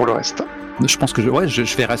pour le reste. Je pense que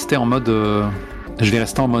je vais rester en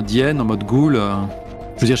mode hyène, en mode ghoul.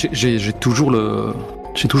 Je veux dire, j'ai toujours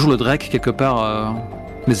le Drake quelque part,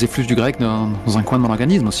 les effluves du Drake dans un coin de mon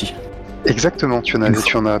organisme aussi. Exactement, tu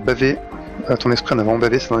en as bavé, ton esprit en a vraiment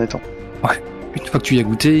bavé ces derniers temps. Ouais, une fois que tu y as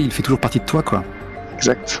goûté, il fait toujours partie de toi, quoi.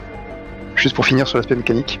 Exact. Juste pour finir sur l'aspect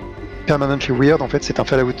mécanique, Permanently Weird, en fait, c'est un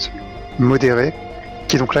Fallout modéré,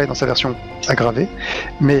 qui donc là est dans sa version aggravée,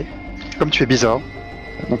 mais comme tu es bizarre,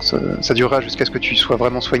 donc ça durera jusqu'à ce que tu sois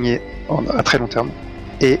vraiment soigné à très long terme,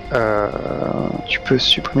 et tu peux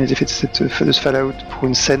supprimer les effets de ce Fallout pour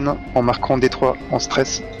une scène en marquant D3 en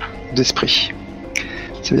stress d'esprit.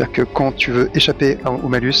 C'est-à-dire que quand tu veux échapper au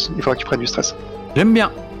malus, il faudra que tu prennes du stress. J'aime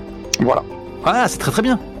bien. Voilà. Ah, c'est très très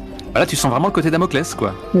bien. Là, tu sens vraiment le côté Damoclès,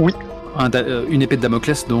 quoi. Oui. Une épée de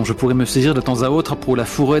Damoclès dont je pourrais me saisir de temps à autre pour la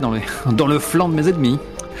fourrer dans le flanc de mes ennemis.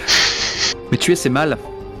 Mais tuer, c'est mal.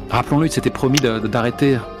 Rappelons-le, il s'était promis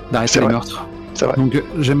d'arrêter les meurtres. C'est vrai. Donc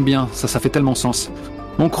j'aime bien, ça fait tellement sens.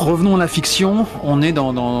 Donc revenons à la fiction. On est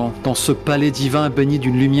dans ce palais divin baigné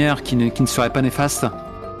d'une lumière qui ne serait pas néfaste.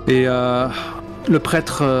 Et le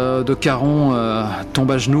prêtre de Caron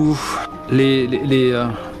tombe à genoux, les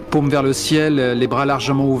paumes vers le ciel, les bras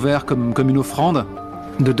largement ouverts comme une offrande.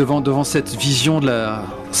 Devant cette vision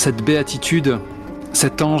cette béatitude,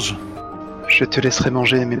 cet ange. Je te laisserai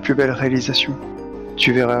manger mes plus belles réalisations.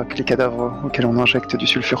 Tu verras que les cadavres auxquels on injecte du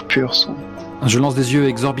sulfure pur sont... Je lance des yeux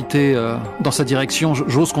exorbités dans sa direction.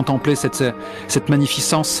 J'ose contempler cette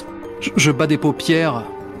magnificence. Je bats des paupières.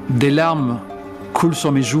 Des larmes coulent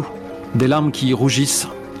sur mes joues. Des larmes qui rougissent.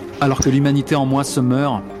 Alors que l'humanité en moi se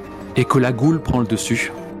meurt et que la goule prend le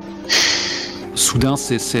dessus. Soudain,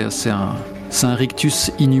 c'est un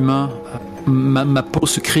rictus inhumain. Ma peau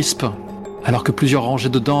se crispe alors que plusieurs rangées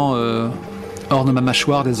de dents ornent ma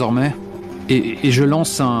mâchoire désormais. Et je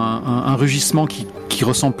lance un rugissement qui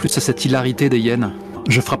ressemble plus à cette hilarité des hyènes.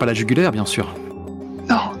 Je frappe à la jugulaire, bien sûr.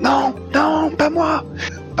 Non, pas moi.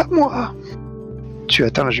 Tu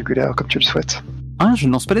atteins la jugulaire comme tu le souhaites. Hein, je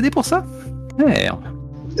ne lance pas les dés pour ça ? Merde.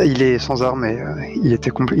 Il est sans armes et il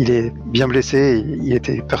est bien blessé et il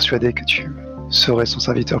était persuadé que tu serais son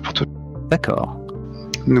serviteur pour tout. D'accord.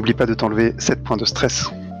 N'oublie pas de t'enlever 7 points de stress.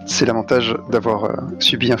 C'est l'avantage d'avoir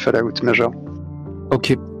subi un Fallout majeur.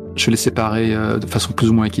 Ok, je vais les séparer de façon plus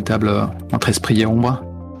ou moins équitable entre esprit et ombre.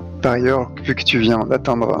 Par ailleurs, vu que tu viens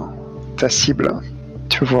d'atteindre ta cible,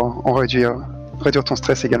 tu vas pouvoir en réduire ton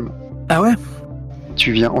stress également. Ah ouais ?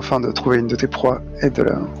 Tu viens enfin de trouver une de tes proies et de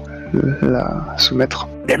la soumettre.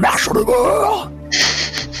 Les marchands de mort.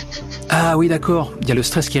 Ah oui, d'accord. Il y a le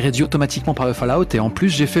stress qui est réduit automatiquement par le Fallout et en plus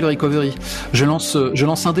j'ai fait le recovery. Je lance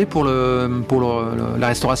un dé pour la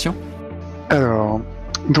restauration. Alors,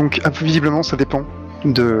 donc visiblement ça dépend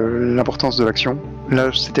de l'importance de l'action. Là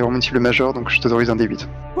c'était vraiment une cible majeure donc je t'autorise un D8.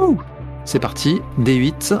 Ouh. c'est parti.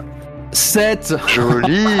 D8. 7.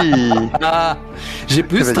 Joli. Ah, j'ai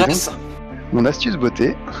plus Eh ben, dis stress. Mon astuce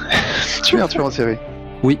beauté. Tu es un tueur en série.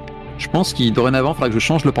 Oui, je pense qu'il dorénavant, il faudra que je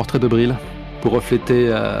change le portrait de Brill pour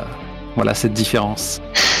refléter voilà, cette différence.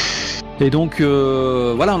 Et donc,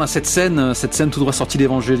 voilà, on a cette scène tout droit sortie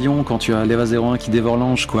d'Evangélion quand tu as l'Eva 01 qui dévore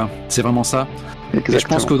l'ange, quoi. C'est vraiment ça. Exactement. Et je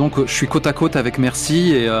pense que donc, je suis côte à côte avec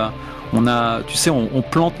Merci et on a, tu sais, on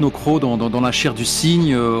plante nos crocs dans la chair du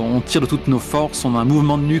cygne, on tire de toutes nos forces, on a un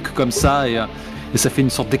mouvement de nuque comme ça et ça fait une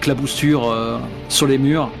sorte d'éclaboussure sur les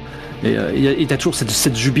murs. Et t'as toujours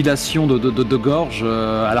cette jubilation de gorge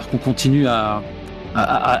alors qu'on continue à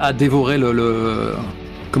dévorer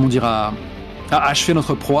comment dire, à achever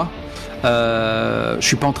notre proie. Je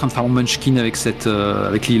suis pas en train de faire mon munchkin avec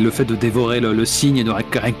le fait de dévorer le cygne et de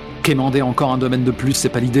quémander encore un domaine de plus, c'est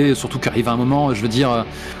pas l'idée, surtout qu'arrive un moment, je veux dire,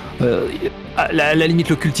 à la limite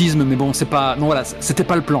l'occultisme, mais bon, c'est pas, non voilà, c'était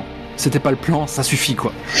pas le plan, ça suffit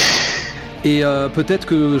quoi. Et peut-être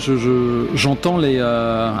que j'entends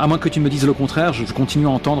à moins que tu me dises le contraire, je continue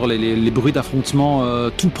à entendre les bruits d'affrontement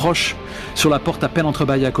tout proches sur la porte à peine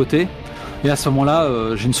entrebâillée à côté. Et à ce moment-là,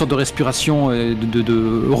 j'ai une sorte de respiration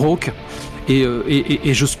de rauque et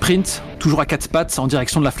je sprint toujours à quatre pattes en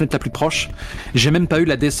direction de la fenêtre la plus proche. J'ai même pas eu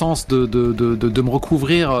la décence de me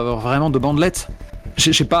recouvrir vraiment de bandelettes.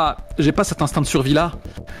 J'ai pas cet instinct de survie là.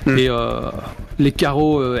 Et les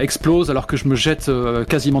carreaux explosent alors que je me jette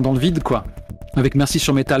quasiment dans le vide, quoi. Avec Merci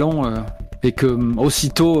sur mes talons. Et que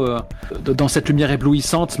aussitôt, dans cette lumière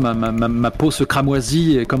éblouissante, ma peau se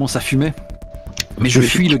cramoisit et commence à fumer. Mais je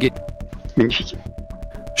fuis le guet. Magnifique.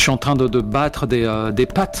 Je suis en train de battre des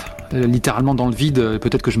pattes, littéralement dans le vide.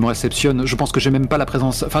 Peut-être que je me réceptionne. Je pense que j'ai même pas la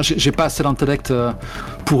présence. Enfin, j'ai pas assez d'intellect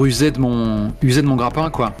pour user de mon grappin,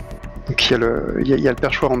 quoi. Donc il y a le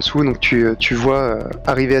perchoir en dessous, donc tu vois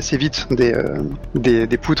arriver assez vite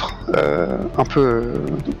des poutres un peu.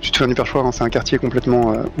 Tu te souviens du perchoir, hein, c'est un quartier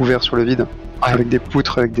complètement ouvert sur le vide, avec des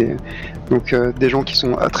poutres, avec des gens qui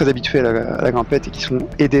sont très habitués à la grimpette et qui sont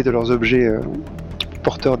aidés de leurs objets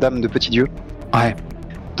porteurs d'âme de petits dieux. Ouais.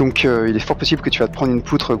 Donc il est fort possible que tu vas te prendre une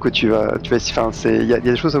poutre, que tu vas enfin il y a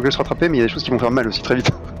des choses auxquelles se rattraper, mais il y a des choses qui vont faire mal aussi très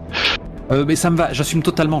vite. Mais ça me va, j'assume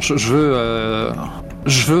totalement. Je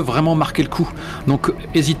veux vraiment marquer le coup. Donc,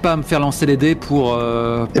 hésite pas à me faire lancer les dés pour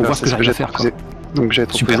voir ce que j'arrive à faire. Donc, j'ai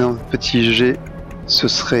proposé un petit jet. Ce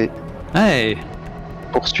serait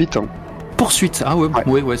poursuite. Poursuite. Ah ouais,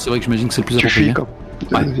 c'est vrai que j'imagine que c'est le plus approprié.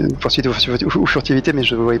 Ouais. Poursuite ou furtivité, mais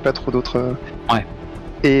je ne voyais pas trop d'autres. Ouais.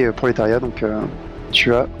 Et prolétariat, donc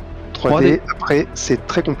tu as 3D. Après, c'est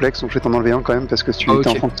très complexe, donc je vais t'en enlever un quand même parce que tu es en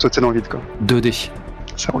train de sauter dans le vide, quoi. 2D.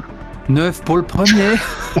 Ça roule. 9 pour le premier,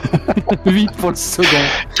 8 pour le second.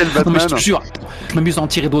 Quel Batman. Non, mais je te jure, je m'amuse à en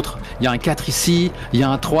tirer d'autres. Il y a un 4 ici, il y a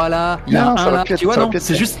un 3 là, il y a un 1 là. Tu vois, non,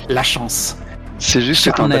 c'est juste la chance. C'est juste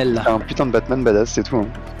que t'as un putain de Batman badass, c'est tout. Hein.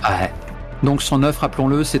 Ouais. Donc son 9,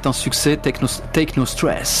 rappelons-le, c'est un succès, take no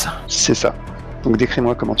stress. C'est ça. Donc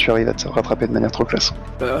décris-moi comment tu arrives à te rattraper de manière trop classe.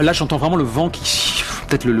 Là, j'entends vraiment le vent qui...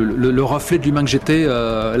 Peut-être le reflet de l'humain que j'étais,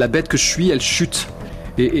 la bête que je suis, elle chute.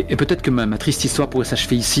 Et peut-être que ma triste histoire pourrait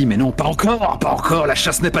s'achever ici, mais non, pas encore, la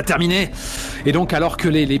chasse n'est pas terminée. Et donc, alors que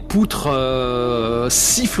les poutres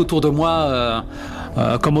sifflent autour de moi,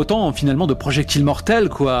 comme autant finalement de projectiles mortels,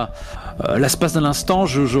 quoi. L'espace d'un instant,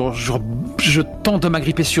 je tente de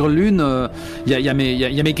m'agripper sur l'une. Il y a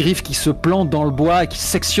mes griffes qui se plantent dans le bois et qui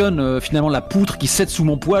sectionnent finalement la poutre qui cède sous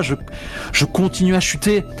mon poids. Je continue à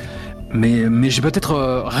chuter. Mais j'ai peut-être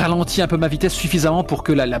ralenti un peu ma vitesse suffisamment pour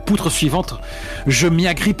que la poutre suivante, je m'y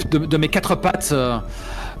agrippe de mes quatre pattes.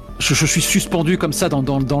 Je suis suspendu comme ça dans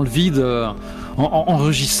le vide, en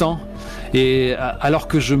rugissant. Et alors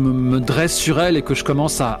que je me dresse sur elle et que je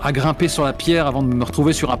commence à grimper sur la pierre avant de me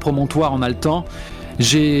retrouver sur un promontoire en haletant,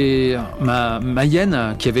 j'ai ma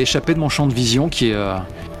hyène qui avait échappé de mon champ de vision qui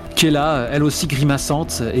est là, elle aussi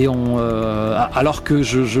grimaçante. Et alors que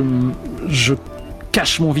je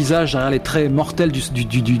cache mon visage derrière les traits mortels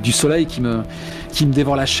du soleil qui me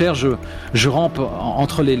dévore la chair, je rampe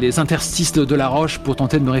entre les interstices de la roche pour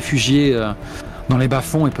tenter de me réfugier dans les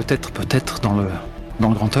bas-fonds et peut-être dans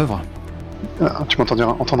le grand œuvre. Tu peux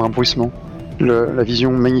entendre un bruissement, la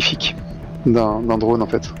vision magnifique d'un drone en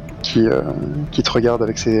fait, qui te regarde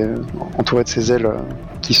avec entouré de ses ailes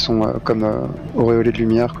qui sont comme auréolées de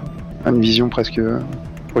lumière, quoi. Une vision presque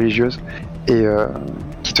religieuse, et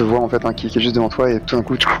qui te voit en fait, hein, qui est juste devant toi, et tout d'un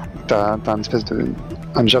coup t'as une espèce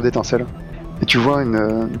un gerbe d'étincelle, et tu vois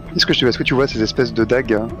est-ce que tu vois ces espèces de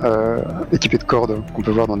dagues équipées de cordes qu'on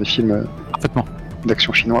peut voir dans des films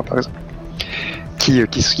d'action chinois par exemple,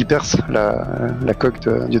 qui percent la coque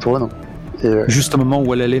du drone, Et Juste au moment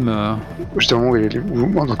où elle allait me... justement,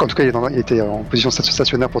 en tout cas, il était en position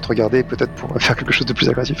stationnaire pour te regarder, peut-être pour faire quelque chose de plus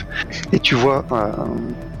agressif. Et tu vois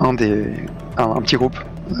un petit groupe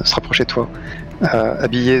se rapprocher de toi,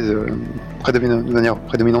 habillé de manière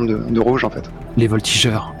prédominante de rouge, en fait. Les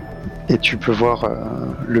voltigeurs. Et tu peux voir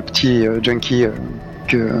le petit junkie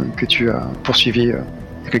que tu as poursuivi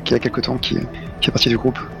il y a quelques temps, qui est partie du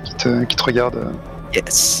groupe, qui te regarde.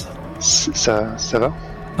 Yes. Ça va?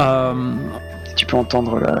 Tu peux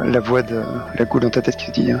entendre la voix de la goule dans ta tête qui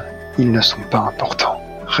te dit « Ils ne sont pas importants.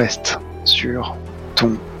 Reste sur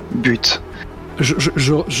ton but. »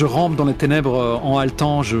 Je rampe dans les ténèbres en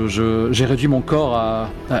haletant, j'ai réduit mon corps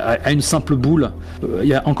à une simple boule. Il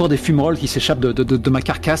y a encore des fumerolles qui s'échappent de ma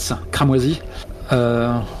carcasse cramoisie.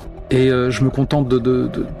 Et je me contente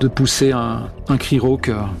de pousser un cri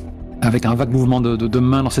rauque avec un vague mouvement de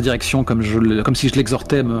main dans sa direction, comme si je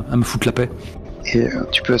l'exhortais à me foutre la paix. Et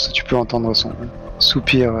tu peux entendre son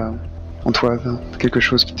soupir en toi, quelque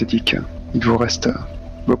chose qui te dit qu'il vous reste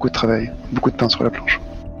beaucoup de travail, beaucoup de pain sur la planche.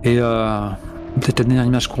 Et peut-être la dernière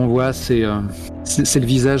image qu'on voit, c'est le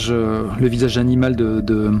visage animal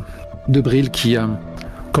de Brill qui,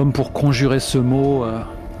 comme pour conjurer ce mot,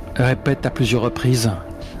 répète à plusieurs reprises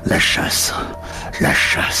 « La chasse, la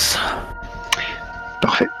chasse ».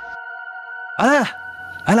 Parfait. Ah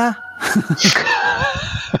là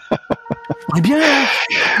On est bien là.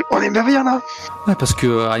 On est bien là. Ouais, parce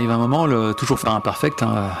que arrive un moment, toujours faire un perfect,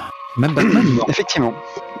 hein, même Batman est mort. Effectivement.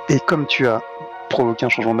 Et comme tu as provoqué un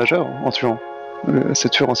changement majeur en tuant ce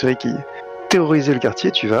tueur en série qui terrorisait le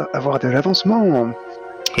quartier, tu vas avoir de l'avancement.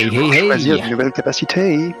 Tu vas choisir de nouvelles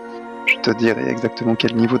capacités. Je te dirai exactement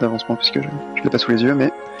quel niveau d'avancement, puisque je ne l'ai pas sous les yeux,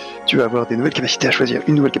 mais tu vas avoir des nouvelles capacités à choisir,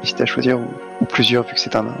 une nouvelle capacité à choisir, ou plusieurs, vu que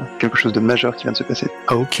c'est quelque chose de majeur qui vient de se passer.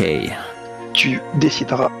 Ok. Tu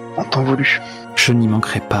décideras en temps voulu. Je n'y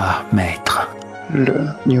manquerai pas, maître. Le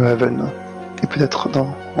New Haven est peut-être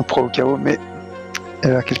en proie au chaos, mais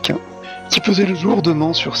elle a quelqu'un qui pesait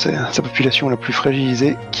lourdement sur sa population la plus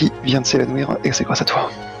fragilisée, qui vient de s'évanouir, et c'est grâce à toi.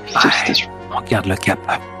 Félicitations. On garde le cap.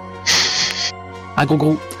 Ah,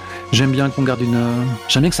 gros. J'aime bien qu'on garde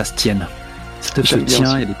j'aime bien que ça se tienne. Ça se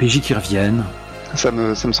tient, il y a des PJ qui reviennent. Ça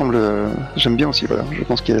me semble... j'aime bien aussi, voilà. Je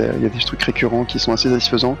pense qu'il y a des trucs récurrents qui sont assez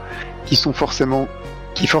satisfaisants, qui forcent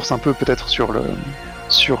un peu peut-être sur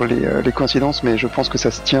les coïncidences, mais je pense que ça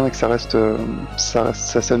se tient et que ça reste...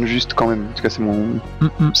 ça sonne juste quand même. En tout cas, c'est mon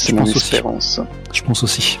espérance. Aussi. Je pense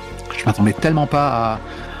aussi. Je m'attendais tellement pas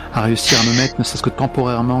à réussir à me mettre, ne serait-ce que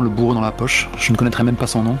temporairement, le bourreau dans la poche. Je ne connaîtrais même pas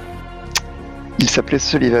son nom. Il s'appelait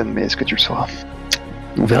Sullivan, mais est-ce que tu le sauras?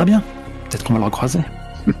 On verra bien. Peut-être qu'on va le recroiser.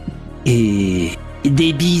 Et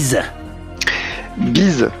des bises.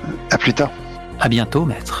 Bises. À plus tard. À bientôt,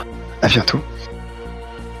 maître. À bientôt.